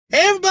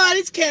Hey everybody,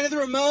 it's Kenneth.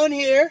 Ramone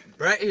here.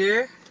 Right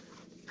here.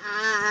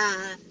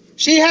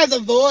 She has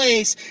a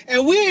voice,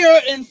 and we are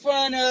in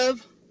front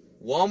of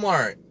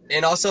Walmart.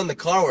 And also in the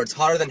car where it's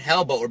hotter than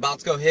hell, but we're about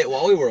to go hit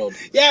Wally World.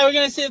 Yeah, we're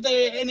going to see if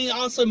there are any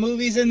awesome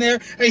movies in there.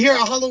 I hear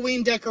our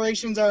Halloween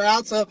decorations are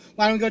out, so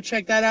why don't we go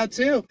check that out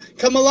too?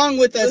 Come along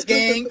with us,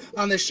 gang,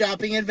 on the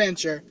shopping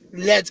adventure.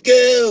 Let's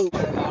go!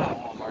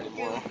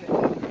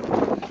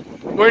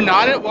 We're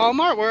not at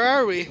Walmart? Where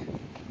are we?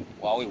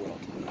 Wally World.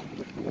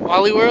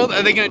 Wally World?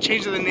 Are they going to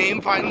change the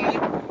name finally?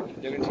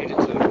 They're going to change it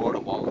to the World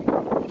of Wally.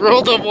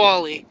 World of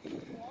Wally.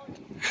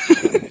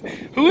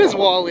 Who is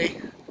Wally?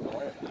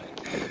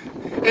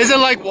 Is it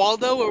like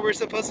Waldo where we're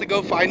supposed to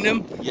go find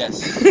him?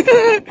 Yes.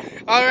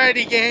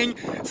 Alrighty, gang.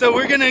 So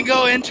we're going to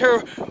go enter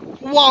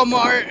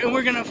Walmart and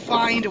we're going to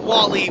find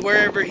Wally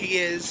wherever he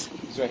is.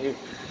 He's right here.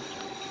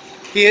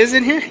 He is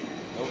in here?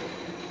 Nope.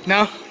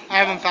 No? I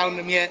haven't found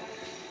him yet.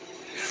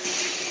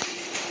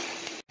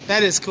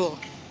 That is cool.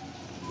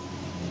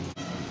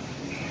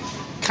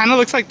 Kind of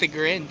looks like the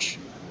Grinch.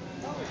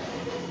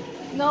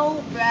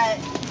 No, Brett.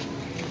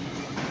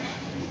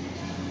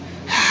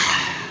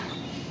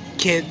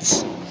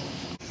 Kids.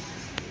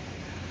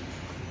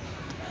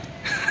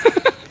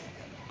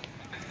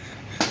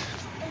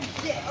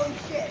 Oh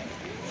shit.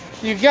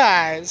 You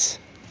guys.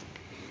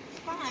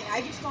 Fine,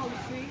 I just got a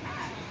free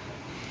hat.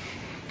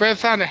 Brett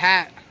found a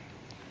hat.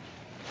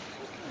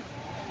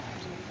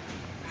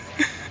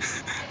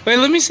 Wait,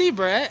 let me see,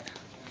 Brett.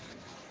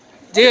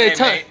 Dude,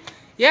 Hey,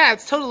 yeah,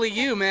 it's totally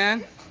you,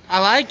 man. I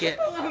like it.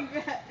 Hold on,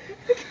 Brett.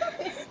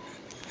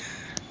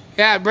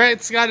 Yeah,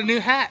 Brett's got a new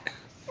hat.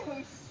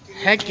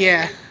 Heck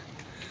yeah.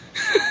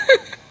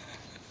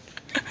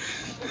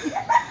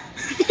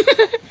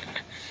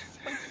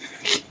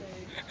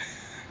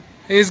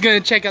 He's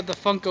gonna check out the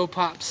Funko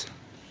Pops.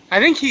 I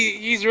think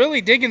he's really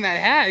digging that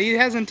hat. He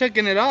hasn't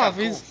taken it off.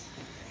 Cool.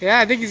 Yeah,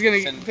 I think he's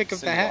gonna pick up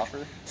the hat.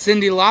 Lauper?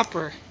 Cyndi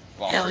Lauper.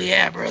 Hell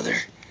yeah, brother.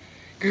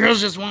 Girls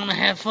just want to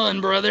have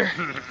fun, brother.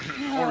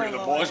 Only the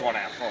boys want to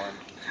have fun.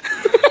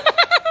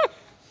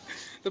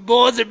 The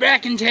boys are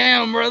back in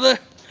town, brother.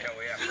 Hell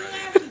yeah, You brother.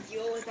 have to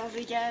deal with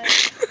every day.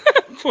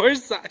 Poor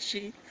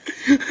Sashi.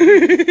 So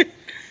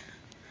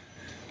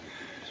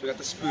we got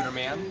the Spooder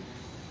Man.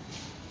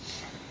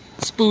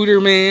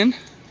 Spooder Man.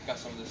 Got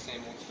some of the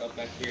same old stuff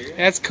back here.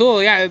 That's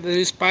cool. Yeah, the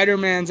new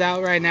Spider-Man's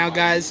out right now,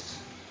 guys.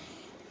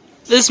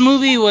 This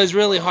movie was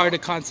really hard to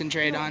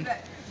concentrate on.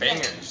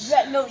 Bangers.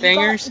 Brett, no,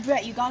 Bangers?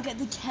 You gotta get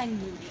the 10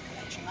 movie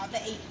collection, not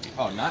the 8.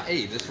 Oh, not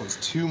 8. This one's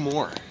 2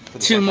 more. For the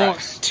Two same more.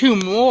 price. 2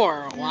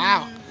 more.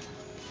 Wow.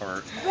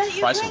 For Brett,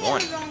 you're price of putting it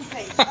 1. in the wrong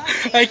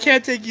place. I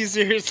can't take you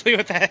seriously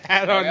with that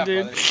hat Oh, on, yeah,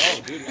 dude. brother.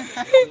 Oh, dude. We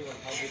got the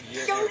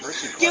 100-year So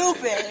anniversary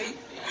collection.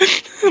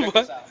 stupid. Check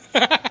this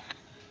out.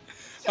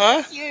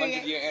 Huh?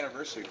 100-year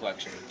anniversary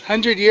collection.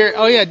 100-year.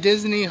 Oh yeah,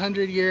 Disney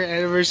 100-year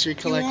anniversary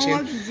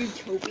collection.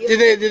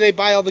 Did they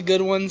buy all the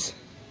good ones?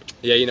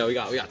 Yeah, you know, we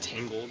got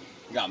Tangled.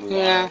 We got Mulan.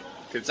 Yeah.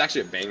 It's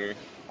actually a banger.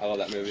 I love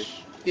that movie.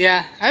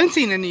 Yeah, I haven't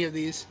seen any of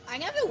these. I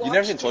never watched You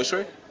never seen Toy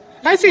Story?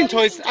 I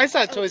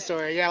saw Toy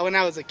Story. Yeah, when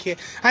I was a kid.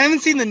 I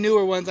haven't seen the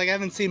newer ones. Like I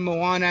haven't seen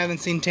Moana. I haven't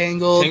seen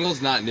Tangled.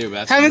 Tangled's not new, but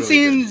that's Haven't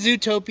really seen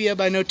Zootopia,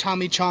 but I know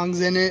Tommy Chong's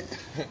in it.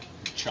 good.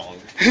 Chong.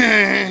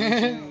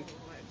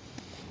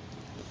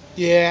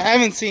 Yeah, I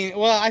haven't seen.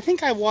 Well, I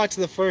think I watched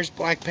the first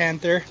Black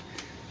Panther.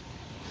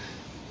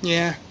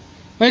 Yeah.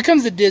 When it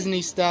comes to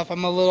Disney stuff,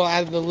 I'm a little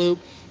out of the loop.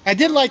 I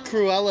did like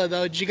Cruella,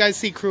 though. Did you guys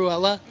see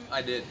Cruella?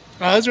 I did. Oh,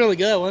 that was really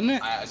good, wasn't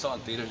it? I saw it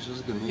in theaters. It was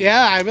a good movie.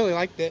 Yeah, I really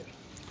liked it.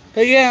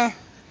 But yeah,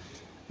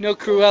 no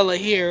Cruella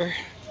here.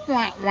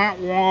 Wah, wah,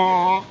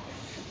 wah.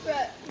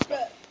 Brett,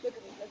 look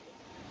at me.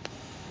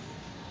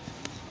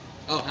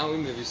 Oh,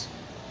 Halloween movies.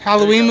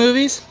 Halloween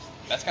movies?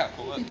 That's kind of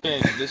cool.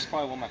 This is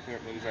probably one of my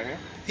favorite movies right here.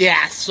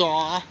 Yeah,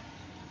 Saw.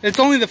 It's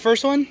only the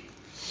first one?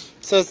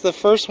 So it's the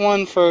first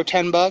one for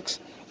 $10.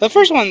 The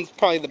first one's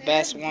probably the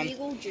best one.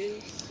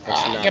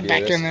 Get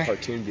back in there.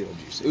 Cartoon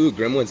Beetlejuice. Ooh,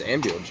 Gremlins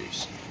and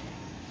Beetlejuice.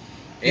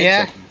 And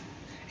Yeah. Chucky.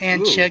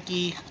 And Ooh.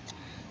 Chucky.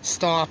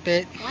 Stop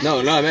it. No,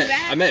 I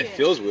meant it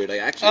feels weird. Like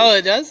actually. Oh,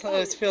 it does? Oh,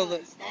 it's feel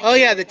the. Oh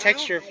yeah, the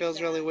texture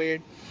feels really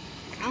weird.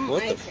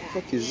 What the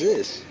fuck is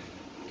this?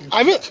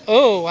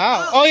 Oh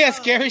wow. Oh yeah,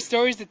 scary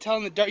stories to tell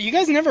in the dark. You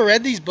guys never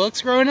read these books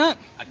growing up?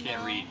 I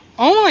can't read.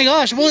 Oh my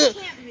gosh. Well,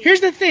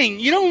 here's the thing.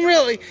 You don't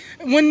really,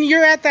 when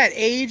you're at that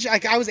age,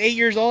 like I was 8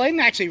 years old, I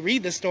didn't actually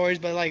read the stories,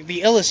 but like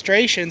the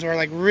illustrations were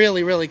like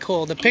really, really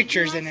cool. The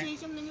pictures in it.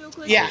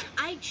 Yeah.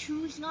 I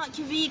choose not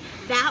to read.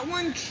 That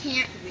one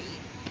can't read.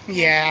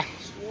 Yeah.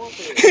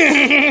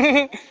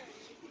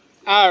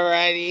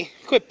 Alrighty.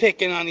 Quit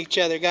picking on each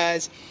other,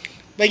 guys.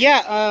 But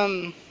yeah,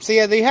 so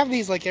yeah, they have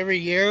these like every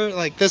year.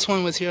 Like this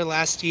one was here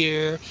last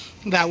year.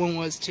 That one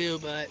was too,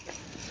 but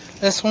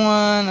this one,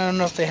 I don't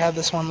know if they had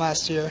this one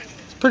last year.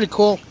 It's pretty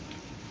cool.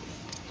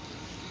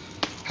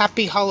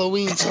 Happy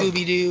Halloween,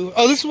 Scooby-Doo.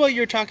 Oh, this is what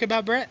you're talking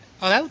about, Brett?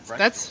 Oh,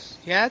 that's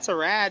a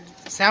rad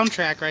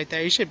soundtrack right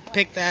there. You should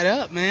pick that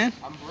up, man.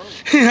 I'm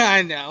broke.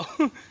 I know.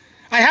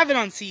 I have it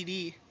on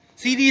CD.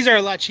 CDs are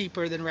a lot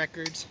cheaper than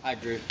records. I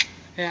agree.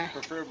 Yeah.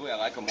 Preferably, I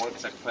like them more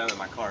because I can play them in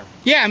my car.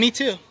 Yeah, me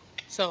too.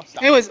 So,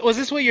 anyways, was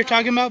this what you're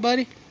talking about,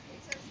 buddy?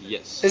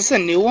 Yes. Is this a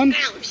new one?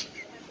 Ouch.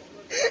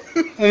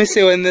 Let me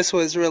see when this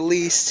was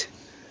released.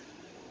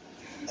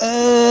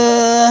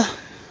 I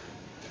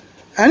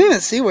didn't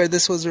even see where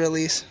this was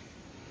released.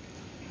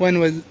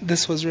 When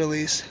this was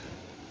released?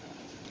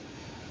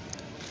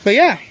 But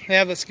yeah, they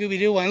have a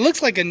Scooby-Doo one. It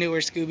looks like a newer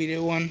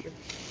Scooby-Doo one.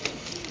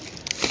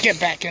 Get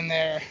back in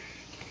there.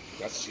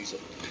 That's what she said.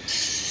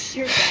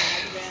 You're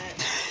bad,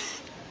 Rat.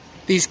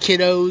 These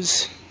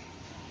kiddos.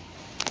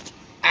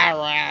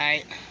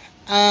 Alright.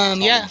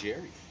 Yeah.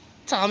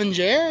 Tom and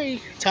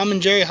Jerry. Tom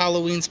and Jerry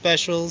Halloween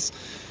specials.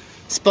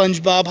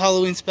 SpongeBob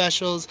Halloween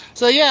specials.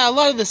 So yeah, a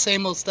lot of the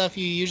same old stuff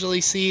you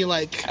usually see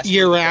like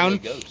year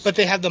round. But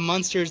they have the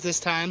monsters this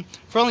time.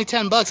 For only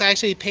 $10, I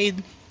actually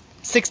paid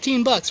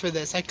 $16 for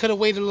this. I could have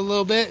waited a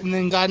little bit and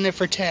then gotten it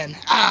for 10.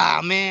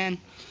 Ah, man.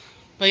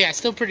 But yeah,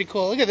 still pretty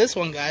cool. Look at this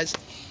one, guys.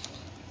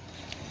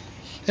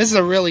 This is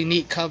a really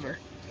neat cover.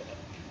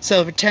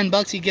 So for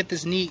 $10, you get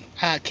this neat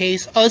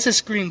case. Oh, this is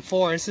Scream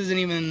 4. This isn't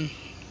even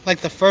like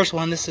the first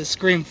one. This is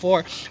Scream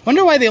 4.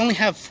 Wonder why they only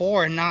have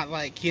 4 and not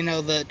like, you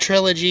know, the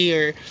trilogy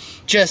or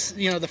just,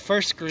 you know, the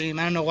first Scream.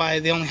 I don't know why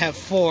they only have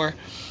 4.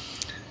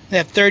 They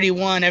have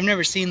 31. I've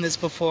never seen this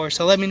before,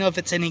 so let me know if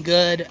it's any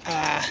good.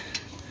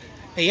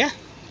 Yeah,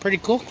 pretty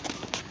cool.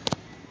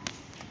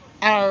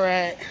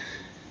 Alright.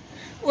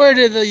 Where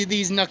did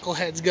these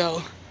knuckleheads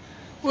go?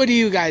 What are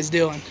you guys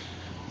doing?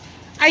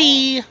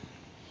 Hi!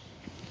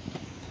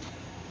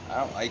 I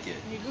don't like it.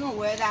 You're gonna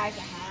wear that as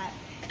a hat.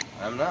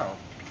 I don't know.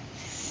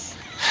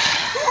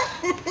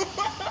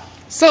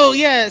 So,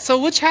 yeah, so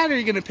which hat are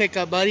you going to pick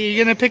up, buddy? Are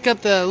you going to pick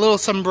up the little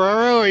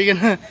sombrero, or are you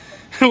going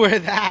to wear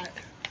that?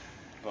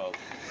 Both.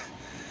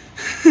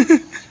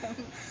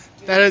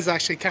 That is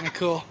actually kind of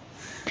cool.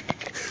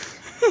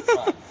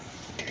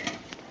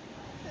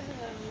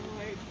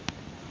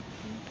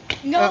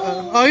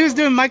 No. Oh, he was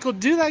doing Michael.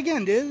 Do that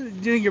again,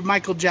 dude. Doing your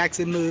Michael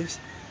Jackson moves.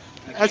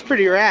 That's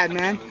pretty rad,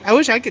 man. I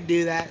wish I could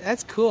do that.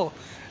 That's cool.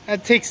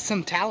 That takes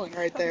some talent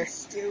right there.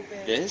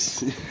 Stupid.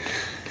 This?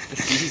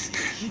 It's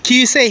easy. Can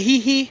you say hee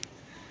hee?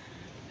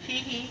 Hee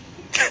hee.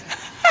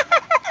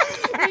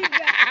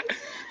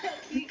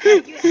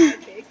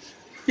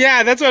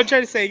 Yeah, that's what I'm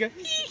trying to say. Go,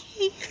 hee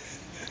hee.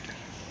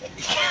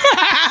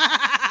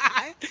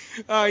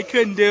 Oh, he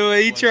couldn't do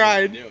it. He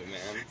tried.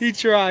 He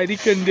tried. He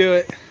couldn't do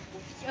it.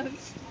 Oh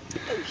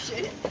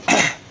shit.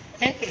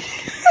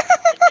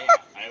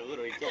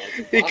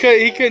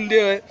 He couldn't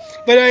do it.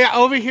 But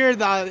over here,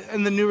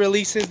 in the new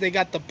releases, they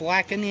got the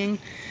Blackening,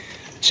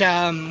 which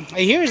I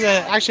hear is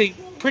actually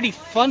pretty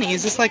funny.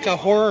 Is this like a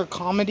horror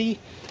comedy?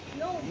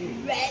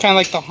 Kind of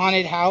like The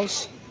Haunted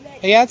House.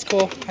 But yeah, it's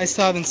cool. I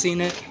still haven't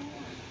seen it.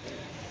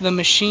 The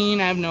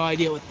Machine, I have no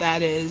idea what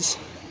that is.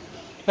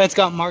 But it's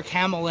got Mark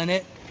Hamill in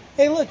it.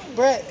 Hey, look,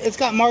 Brett, it's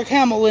got Mark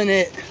Hamill in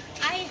it.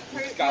 I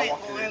hurt my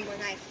arm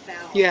when I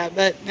fell. Yeah,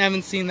 but I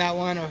haven't seen that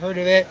one or heard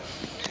of it.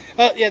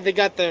 Oh, yeah, they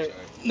got the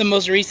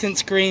most recent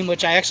Scream,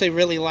 which I actually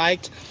really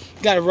liked.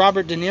 Got a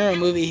Robert De Niro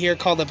movie here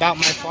called About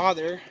My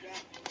Father.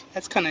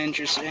 That's kind of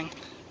interesting.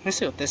 Let's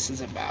see what this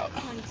is about.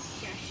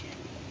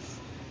 Concessions.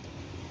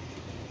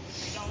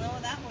 I don't know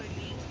what that word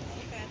means.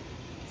 Okay.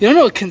 You don't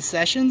know what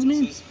concessions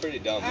mean? This is pretty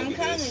dumb. I'm Look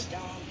at kind this. of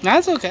dumb. No,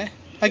 that's okay.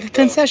 Like a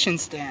concession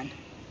stand.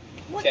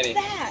 What's Kenny.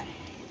 that?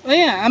 Well,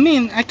 yeah, I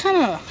mean, I kind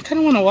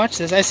of want to watch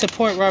this. I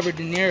support Robert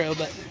De Niro,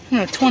 but you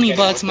know,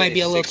 $20 might be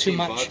a little too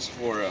much. $16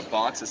 for a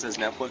box that says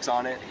Netflix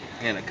on it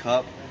and a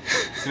cup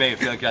to make it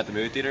feel like you're at the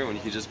movie theater when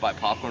you can just buy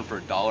popcorn for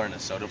 $1 and a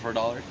soda for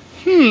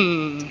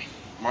 $1.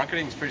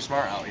 Marketing's pretty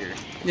smart out here.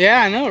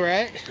 Yeah, I know,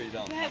 right? It's pretty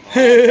dumb. That's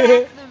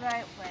the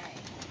right way.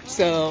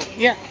 So,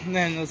 yeah, and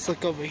then let's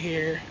look over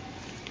here.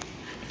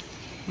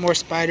 More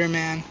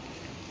Spider-Man.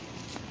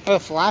 Oh,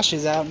 Flash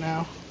is out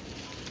now.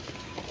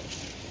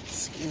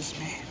 Excuse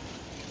me.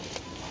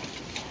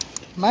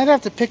 Might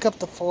have to pick up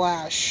the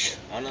Flash.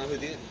 I don't know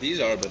who these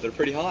are, but they're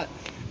pretty hot.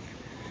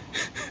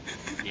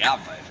 Yeah,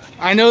 but...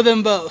 I know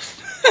them both.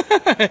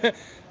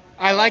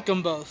 I like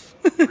them both.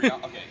 Okay,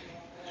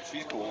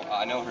 she's cool.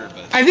 I know her,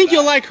 but... I think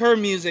you'll like her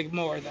music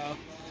more, though.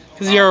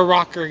 Because you're a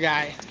rocker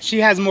guy. She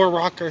has more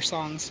rocker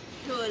songs.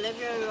 To live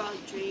your rock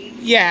dream.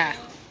 Yeah.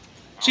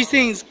 She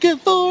sings, "Good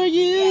for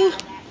you."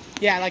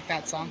 Yeah, I like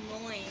that song.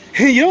 Annoying.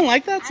 You don't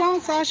like that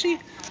song, Sashi?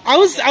 I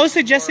was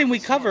suggesting we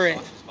cover it.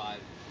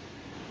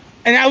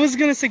 And I was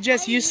gonna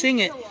suggest you sing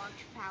it.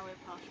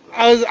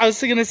 I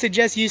was gonna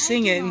suggest you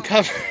sing it and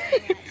cover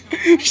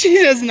it. She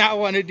does not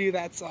want to do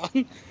that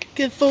song.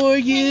 Good for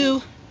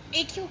you.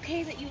 It's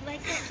okay that you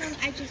like that song.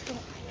 I just don't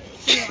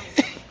like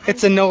it.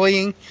 It's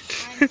annoying.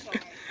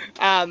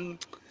 I'm sorry.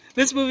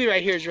 This movie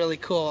right here is really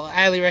cool. I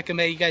highly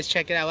recommend you guys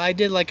check it out. I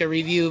did like a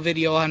review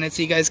video on it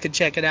so you guys could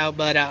check it out.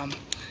 But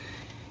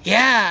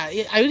yeah,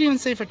 I would even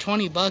say for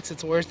 $20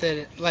 it's worth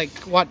it. Like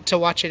to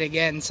watch it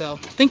again. So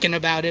thinking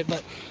about it,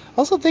 but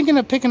also thinking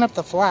of picking up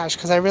the Flash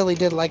because I really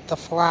did like the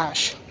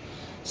Flash.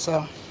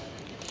 So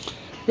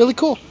really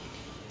cool.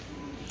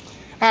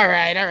 All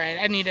right.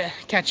 I need to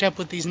catch up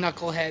with these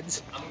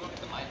knuckleheads.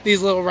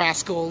 These little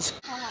rascals.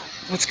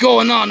 What's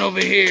going on over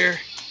here?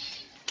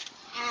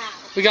 Ow.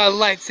 We got a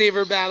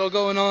lightsaber battle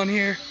going on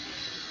here.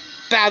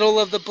 Battle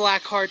of the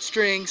Black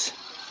Heartstrings.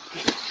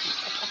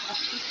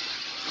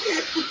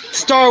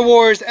 Star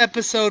Wars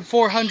Episode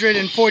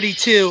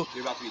 442.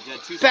 You're about to be dead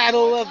too.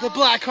 Battle of the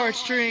Black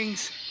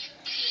Heartstrings.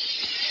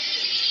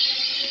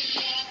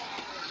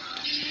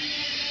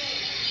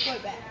 Put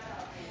it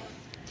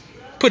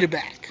back. Put it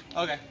back.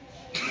 Okay.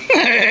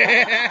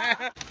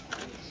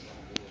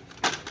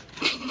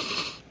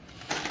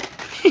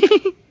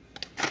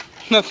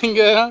 Nothing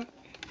good, huh?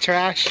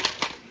 Trash.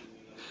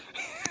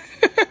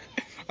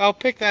 I'll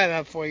pick that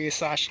up for you,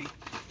 Sashi.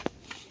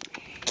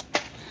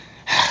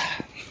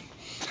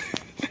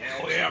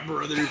 Hell yeah,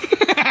 brother.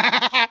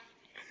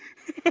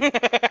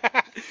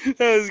 That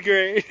was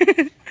great.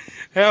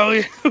 Hell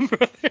yeah,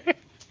 brother.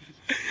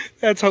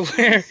 That's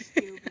hilarious.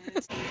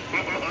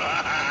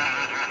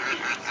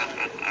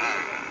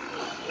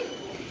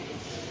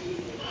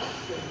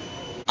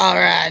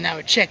 Alright, now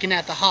we're checking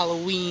out the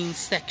Halloween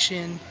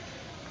section.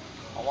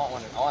 I want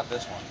one. I want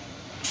this one.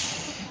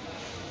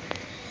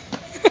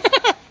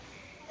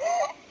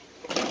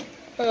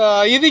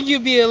 You think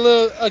you'd be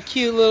a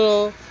cute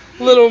little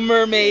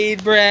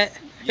mermaid, Brett?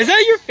 Is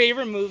that your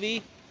favorite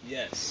movie?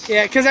 Yes.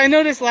 Yeah, because I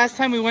noticed last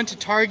time we went to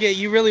Target,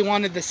 you really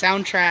wanted the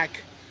soundtrack.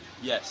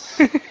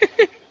 Yes.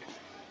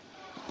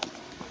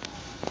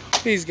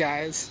 These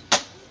guys.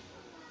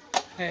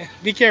 Hey,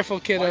 be careful,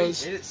 kiddos. Why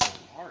is it so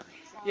hard?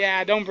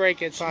 Yeah, don't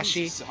break it,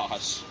 Sashi.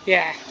 Sauce.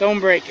 Yeah, don't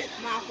break it.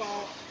 My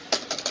fault.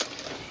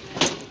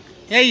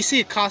 Yeah, you see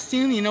a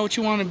costume, you know what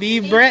you want to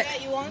be, Brett?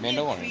 You want to be a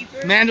Mandalorian.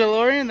 creeper?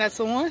 Mandalorian, that's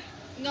the one?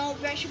 No,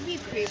 Brett should be a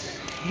creeper.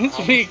 Let's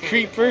be a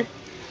creeper.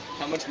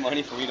 How much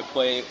money for me to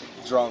play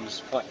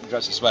drums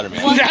dressed as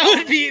Spider-Man?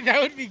 That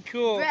would be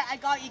cool. Brett, I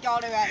got your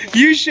daughter right here.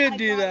 You should I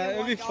do got that.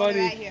 your That'd be daughter funny.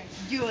 Right here.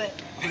 Do it.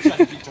 I'm trying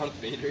to be Darth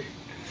Vader. You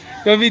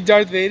want to be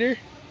Darth Vader?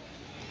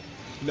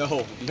 No,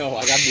 I gotta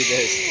do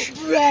this.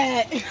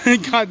 Brett.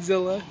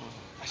 Godzilla.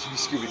 I should be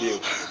Scooby-Doo.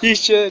 You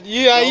should.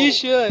 Yeah, No, you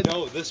should.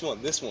 No, this one.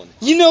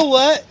 You know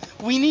what?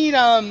 We need,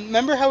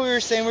 remember how we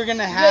were saying we're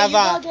gonna have,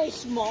 Brett, you got a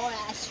small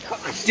ass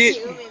costume.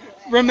 dude,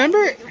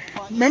 remember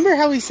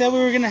how we said we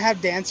were gonna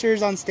have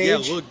dancers on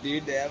stage? Yeah, look,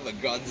 dude, they have a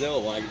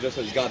Godzilla one. Just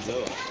as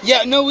Godzilla.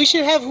 Yeah, no, we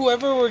should have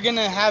whoever we're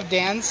gonna have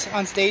dance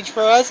on stage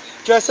for us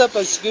dress up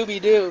as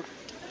Scooby-Doo.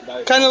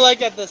 Kind of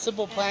like at the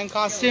Simple Plan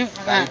costume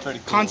That'd be pretty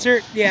cool.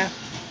 concert. Yeah.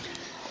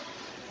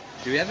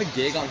 Do we have a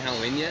gig on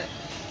Halloween yet?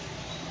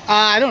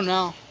 I don't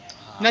know.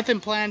 Nothing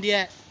planned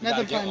yet.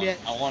 Nothing planned yet.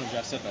 I want to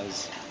dress up as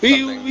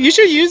something. You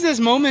should use this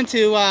moment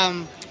to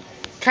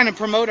kind of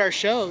promote our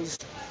shows.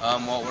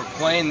 Well, we're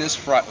playing this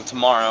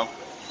tomorrow,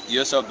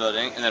 USO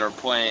building, and then we're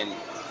playing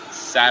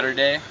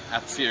Saturday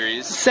at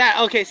Fury's.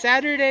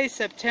 Saturday,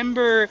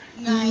 September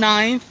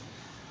 9th,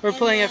 we're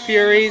playing at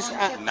Fury's.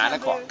 9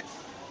 o'clock.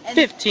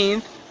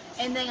 15th,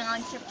 And then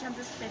on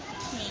September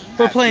 15th.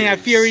 we're playing at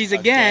Fury's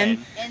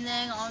again. And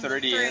then on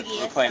 30th,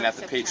 we're playing at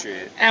the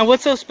Patriot. And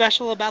what's so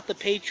special about the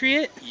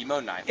Patriot? Emo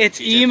night. It's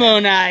DJ emo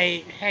band.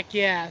 night. Heck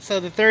yeah. So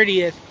the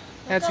 30th,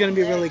 that's going to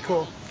be really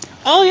cool.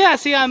 Oh yeah,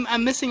 see,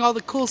 I'm missing all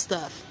the cool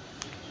stuff.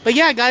 But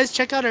yeah, guys,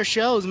 check out our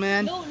shows,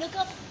 man. No, look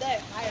up there,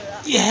 higher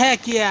up. Yeah,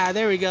 heck yeah,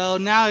 there we go.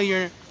 Now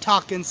you're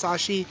talking,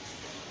 Sashi.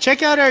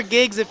 Check out our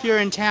gigs if you're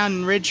in town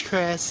in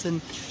Ridgecrest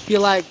and you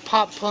like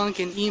pop punk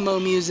and emo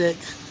music.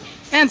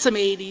 And some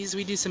 80s.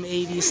 We do some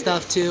 80s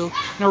stuff too.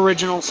 And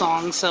original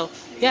songs. So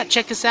yeah,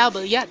 check us out.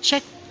 But yeah,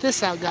 check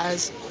this out,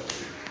 guys.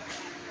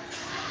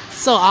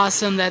 So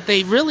awesome that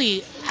they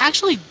really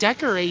actually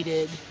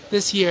decorated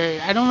this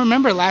year. I don't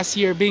remember last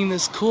year being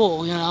this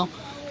cool, you know,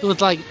 with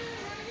like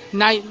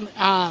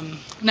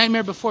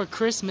Nightmare Before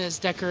Christmas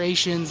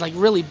decorations, like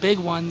really big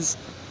ones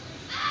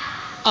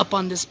up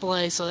on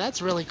display. So that's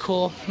really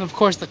cool. And of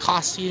course the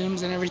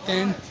costumes and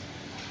everything.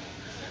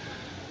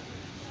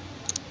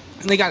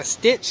 And they got a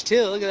Stitch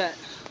too. Look at that.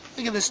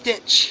 Look at the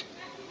Stitch.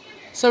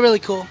 So really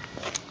cool.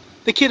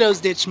 The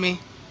kiddos ditched me,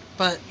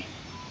 but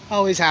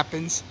always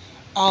happens.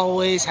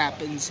 Always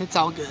happens. It's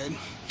all good.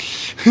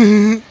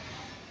 The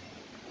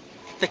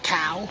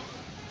cow.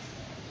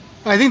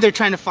 I think they're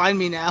trying to find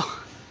me now.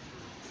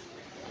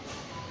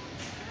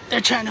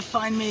 They're trying to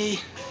find me.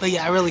 But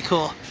yeah, really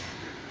cool.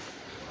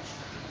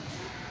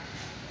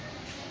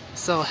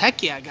 So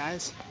heck yeah,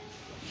 guys.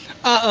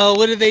 Uh-oh,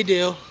 what did they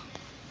do?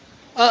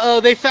 Uh-oh,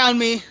 they found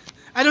me.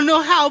 I don't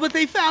know how, but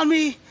they found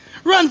me.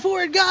 Run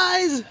for it,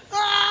 guys.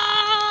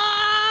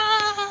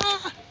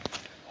 Ah!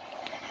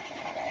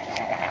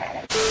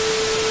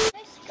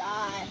 Nice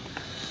guy.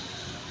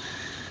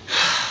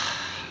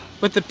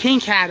 With the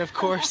pink hat, of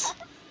course.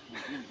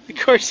 Of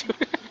course.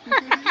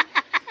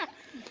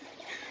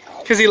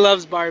 Because he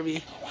loves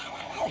Barbie.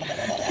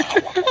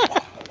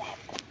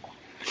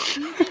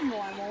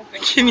 Normal.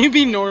 Can you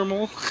be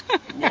normal?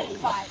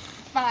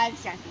 5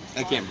 seconds.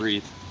 I can't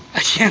breathe. I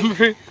can't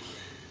breathe.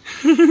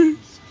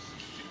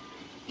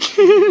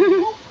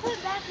 Oh, put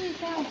it back where you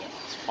found it.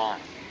 It's fine.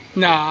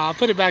 Nah,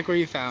 put it back where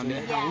you found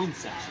it. Halloween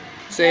section.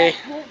 See?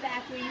 Put it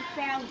back where you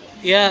found it.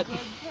 Yep. Good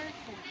person.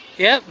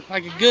 Yep,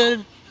 like a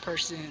good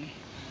person.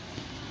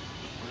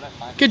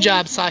 Good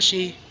job,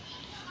 Sashi.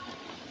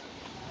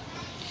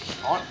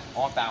 I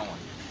want that one.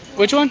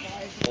 Which one?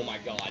 Oh my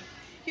god.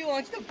 He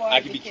wants the Barbie.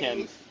 I could be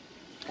Ken.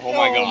 Oh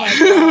my god.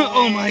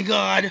 Oh my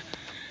god.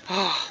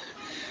 Oh,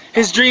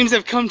 his dreams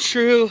have come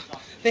true.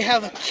 They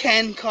have a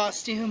Ken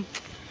costume.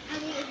 I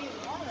mean, if you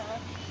wanna.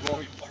 Well,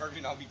 we Barbie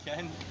and I'll be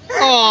Ken.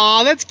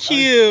 Aw, that's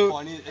cute.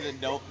 Funny, and then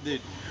no,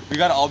 dude, we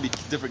gotta all be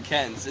different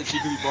Kens, and she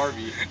could be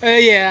Barbie.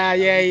 Yeah.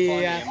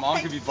 And Mom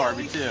could be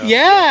Barbie too.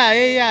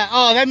 Yeah.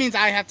 Oh, that means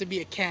I have to be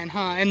a Ken,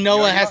 huh? And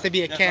Noah has to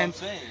be a That's Ken.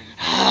 what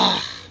I'm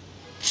saying.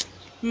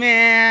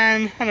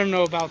 Man, I don't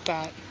know about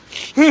that.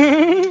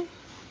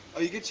 Oh,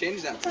 you could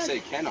change that to say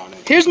Ken on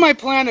it. Here's my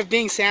plan of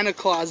being Santa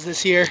Claus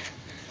this year.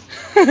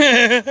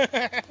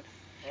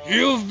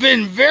 You've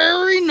been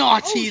very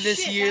naughty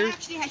this year. That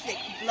actually has like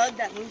blood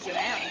that moves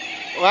around.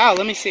 Wow,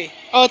 let me see.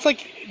 Oh, it's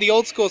like the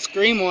old school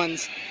Scream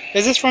ones.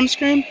 Is this from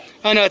Scream?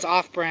 Oh no, it's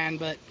off-brand,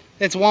 but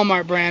it's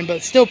Walmart brand,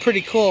 but still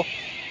pretty cool.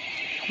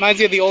 Reminds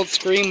me of the old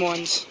Scream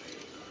ones.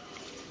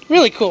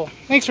 Really cool.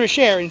 Thanks for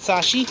sharing,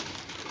 Sashi.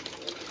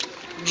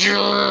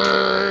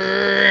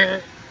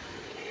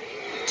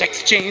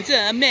 Texas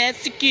Chainsaw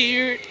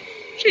Massacre.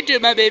 She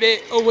took my baby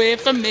away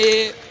from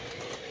me.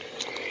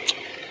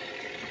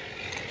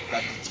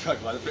 That's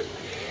like Leatherface.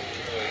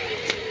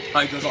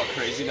 Like goes all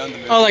crazy down the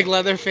middle. Oh, like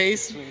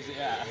Leatherface?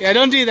 Yeah. Yeah,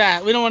 don't do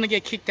that. We don't want to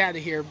get kicked out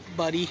of here,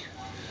 buddy.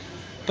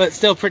 But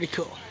still pretty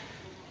cool.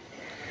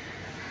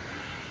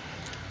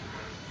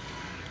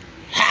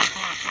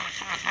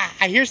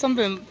 I hear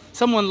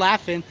someone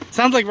laughing.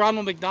 Sounds like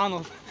Ronald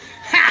McDonald.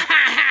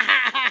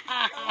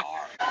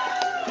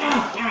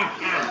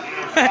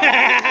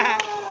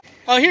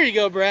 Oh, here you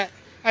go, Brett.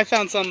 I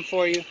found something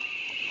for you.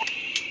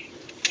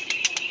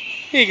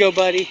 Here you go,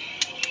 buddy.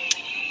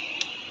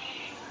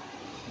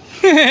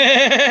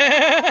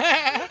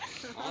 I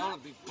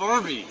want to be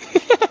Barbie.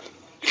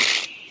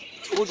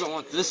 Told you I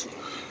want this one.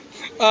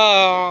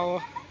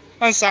 Oh,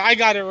 I'm sorry. I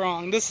got it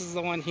wrong. This is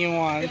the one he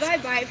wants. If I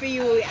buy it for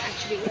you, will you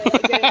actually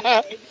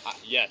wear it?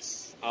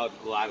 Yes, I would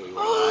gladly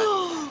wear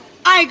that.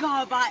 I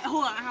gotta buy it.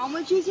 Hold on, how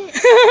much is it?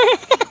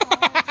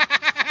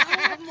 I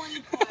have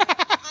money for it.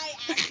 I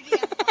actually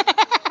have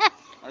money for it.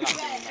 If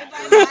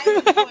I buy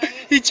it for it,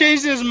 He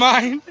changed his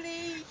mind.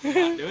 please. I'm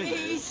not doing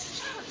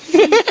this.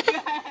 Please.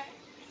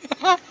 It's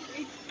funny.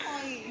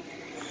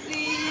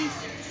 Please.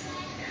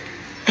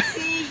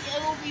 Please, it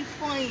will be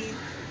funny.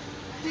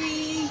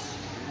 Please.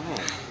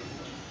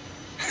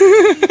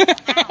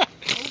 It will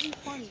be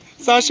funny.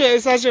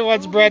 Sasha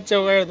wants Brett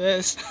to wear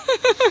this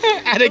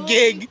at a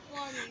gig.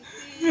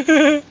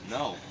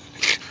 No.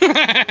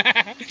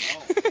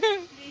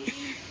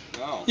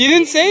 No. You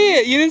didn't say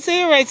it. You didn't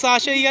say it right,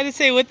 Sasha. You got to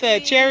say with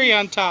the cherry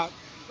on top.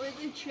 With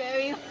the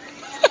cherry.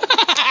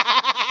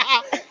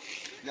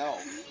 No.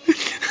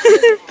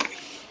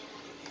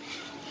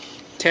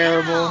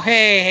 Terrible.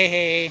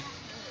 Hey.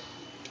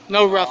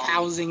 No rough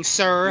housing,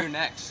 sir. You're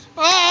next.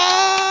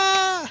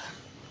 Ah!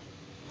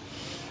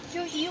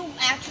 So you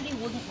actually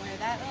wouldn't wear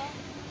that though?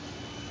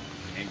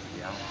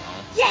 Yeah, I don't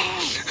know.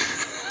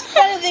 Yes!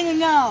 Better than a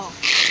no.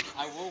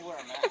 I will wear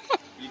a mask.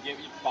 You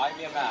buy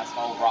me a mask,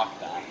 I'll rock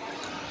that.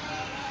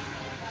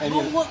 And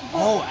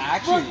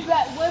actually.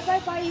 What if I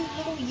buy you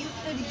little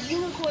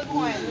unicorn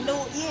horn with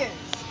little ears?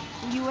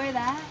 Would you wear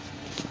that?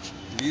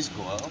 These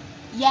glow.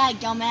 Yeah,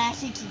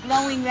 dumbass, it's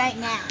glowing right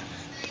now.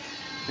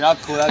 You know how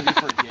cool that would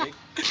be for a gig?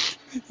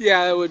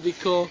 Yeah, that would be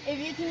cool. If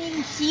you can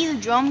even see the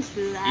drums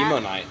through that. Emo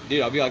night.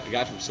 Dude, I'll be like the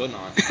guy from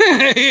Slipknot.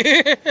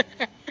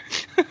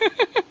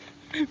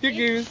 You can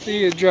even see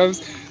your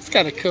drums. It's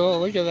kind of cool.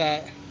 Look at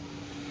that.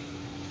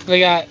 They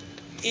got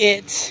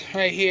it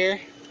right here.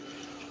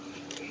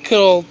 Good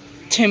old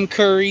Tim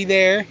Curry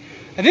there.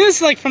 I think this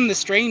is like from The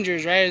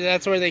Strangers, right?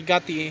 That's where they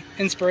got the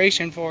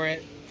inspiration for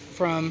it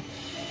from.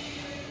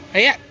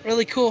 But yeah,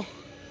 really cool.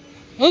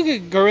 Look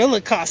at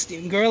gorilla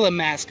costume, gorilla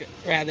mask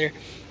rather.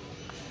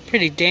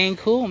 Pretty dang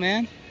cool,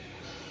 man.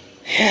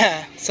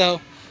 Yeah,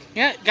 so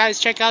yeah, guys,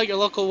 check out your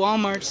local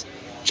Walmarts.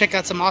 Check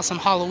out some awesome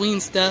Halloween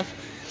stuff.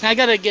 Now I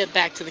gotta get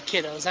back to the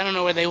kiddos. I don't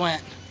know where they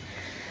went.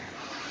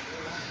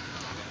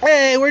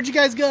 Hey, where'd you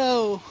guys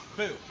go?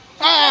 Boo.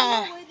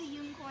 Ah! Wear the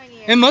unicorn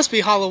ears. It must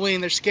be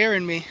Halloween. They're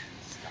scaring me.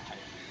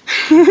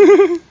 Got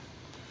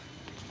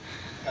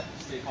the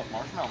steak called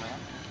marshmallow, man.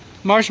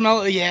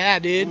 Marshmallow, yeah,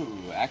 dude.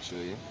 Ooh,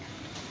 actually.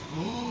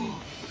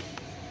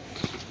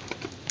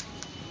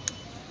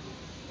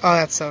 Oh,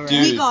 that's so right.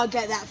 Dude. We gotta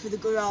get that for the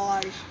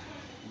garage.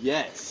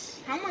 Yes.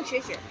 How much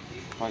is it?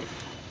 Like,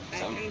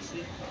 Let me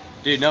see.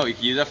 dude, no, you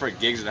can use that for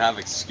gigs that have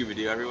like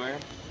Scooby-Doo everywhere.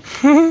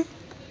 The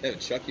They have a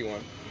Chucky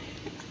one.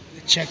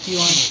 Chucky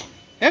one.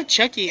 They have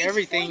Chucky It's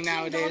everything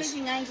nowadays.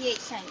 $14.98.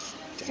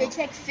 So it's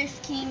like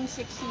 $15,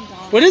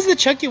 $16. What does the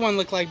Chucky one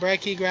look like,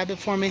 Brad? Can you grab it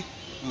for me?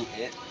 Ooh,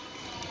 it.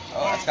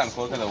 Oh, that's kind of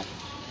cool. Though.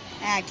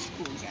 That's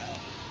cool, Joe.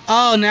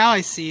 Oh, now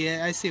I see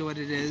it. I see what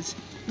it is.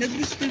 Look at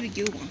the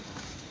Scooby-Doo one.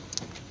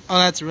 Oh,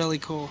 that's really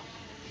cool.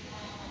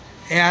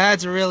 Yeah,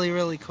 that's really,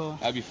 really cool.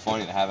 That'd be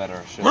funny to have at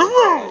our show.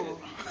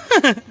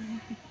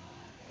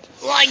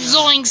 Like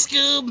Zoink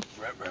Scoob.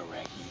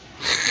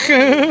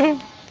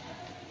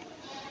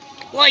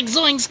 Like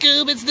Zoink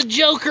Scoob, it's the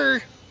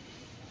Joker.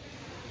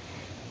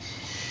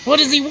 What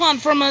does he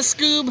want from us,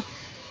 Scoob?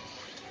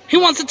 He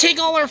wants to take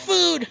all our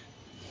food.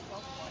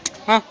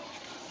 Huh?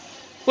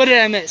 What did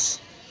I miss?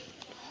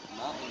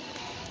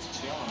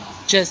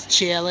 Just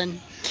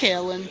chilling,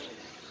 killing.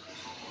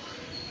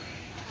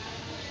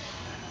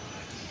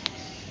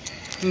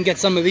 And get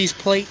some of these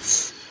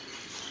plates.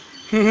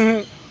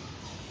 Ooh,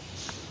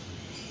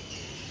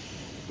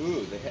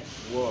 they have,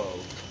 whoa.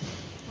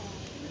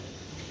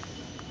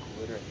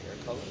 Glitter hair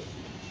color.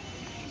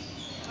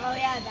 Oh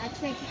yeah,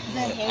 that's like the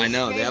hair. I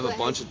know, they spray, have a but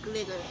bunch it's of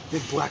glitter.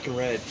 big black and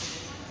red.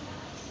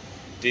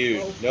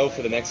 Dude, no,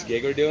 for the next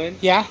gig we're doing,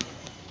 Yeah?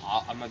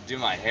 I'm gonna do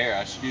my hair.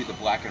 I should do the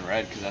black and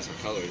red because that's what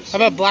colors. How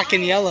about black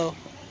and yellow?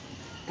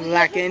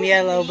 Black and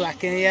yellow,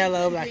 black and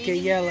yellow, black and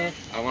yellow.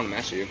 I want to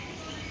match you.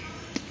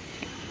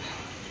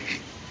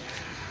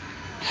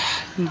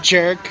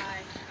 Jerk.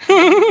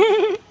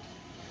 I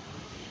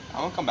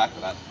won't come back for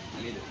that.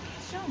 I need it.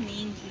 So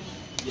mean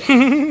to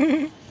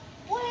me. Yeah.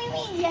 What do you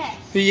mean, yes?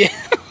 Yeah.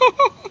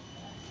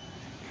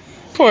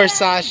 Poor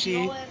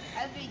Sashi.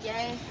 Every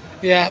day.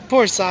 Yeah,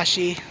 poor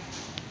Sashi.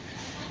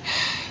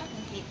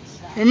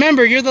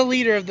 Remember, you're the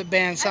leader of the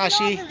band,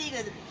 Sashi.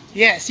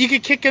 Yes, you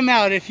could kick him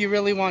out if you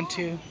really want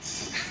to.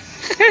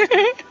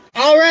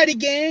 Alrighty,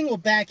 gang. We're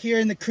back here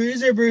in the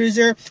Cruiser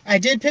Bruiser. I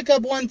did pick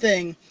up one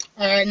thing.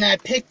 Alright, and I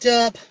picked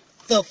up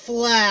The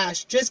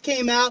Flash. Just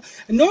came out.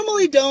 I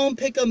normally don't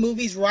pick up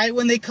movies right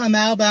when they come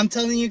out, but I'm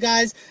telling you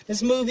guys,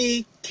 this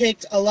movie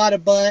kicked a lot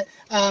of butt.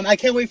 I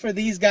can't wait for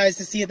these guys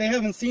to see it. They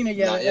haven't seen it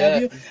yet, Not yet.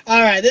 have you?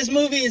 Alright, this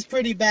movie is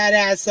pretty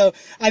badass, so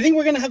I think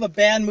we're going to have a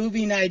bad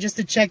movie night just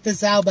to check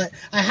this out, but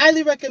I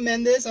highly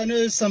recommend this. I know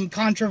there's some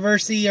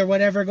controversy or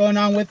whatever going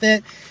on with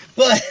it,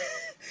 but...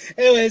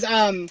 Anyways,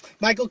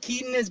 Michael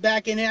Keaton is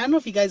back in it. I don't know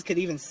if you guys could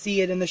even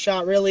see it in the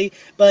shot, really,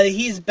 but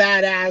he's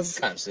badass.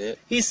 Can't see it.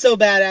 He's so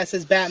badass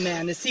as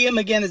Batman. To see him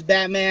again as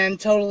Batman,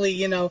 totally,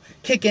 you know,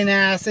 kicking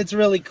ass. It's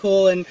really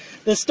cool, and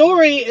the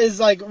story is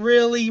like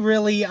really,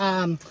 really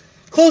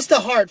close to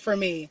heart for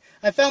me.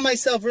 I found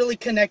myself really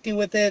connecting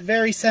with it.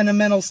 Very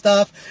sentimental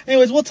stuff.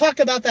 Anyways, we'll talk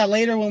about that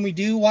later when we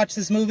do watch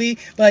this movie.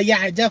 But yeah,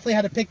 I definitely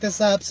had to pick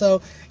this up.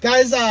 So,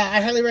 guys, I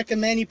highly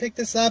recommend you pick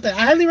this up. And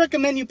I highly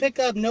recommend you pick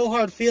up No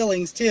Hard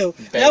Feelings, too.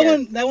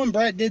 Banger. That one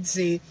Brett did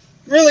see.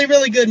 Really,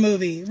 really good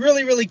movie.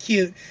 Really, really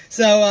cute.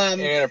 So,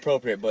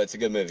 Inappropriate, but it's a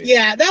good movie.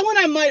 yeah, that one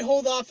I might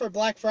hold off for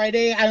Black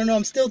Friday. I don't know.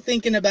 I'm still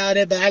thinking about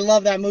it, but I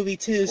love that movie,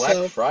 too.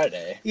 Black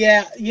Friday?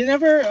 Yeah. You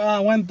never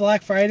went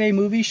Black Friday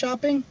movie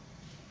shopping?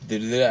 They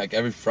do that like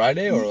every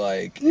Friday or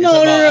like No.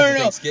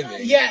 Thanksgiving?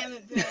 Yeah,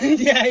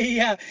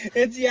 yeah.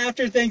 It's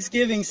after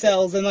Thanksgiving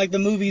sales, and like the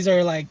movies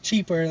are like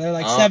cheaper. They're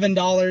like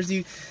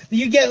 $7.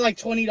 You get like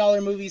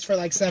 $20 movies for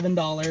like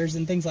 $7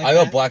 and things like that.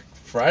 I go Black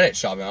Friday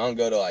shopping. I don't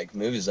go to like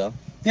movies though.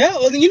 Yeah,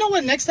 well, you know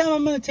what? Next time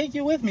I'm gonna take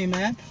you with me,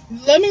 man.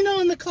 Let me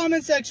know in the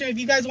comment section if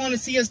you guys want to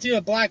see us do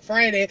a Black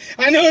Friday.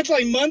 I know it's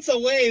like months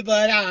away,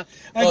 but I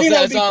think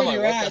that'd be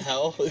pretty rad. What the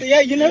hell? So,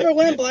 yeah, you never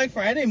went Black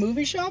Friday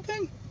movie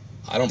shopping?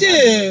 I don't.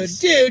 Dude.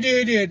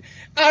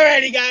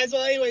 Alrighty, guys.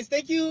 Well, anyways,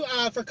 thank you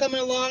for coming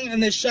along on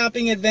this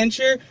shopping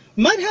adventure.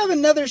 Might have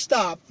another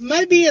stop.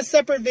 Might be a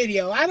separate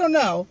video. I don't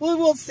know.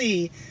 We'll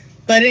see.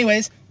 But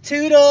anyways,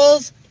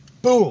 toodles.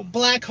 Boom.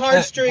 Black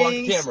heartstrings. Block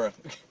the camera.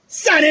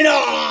 Signing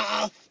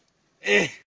off.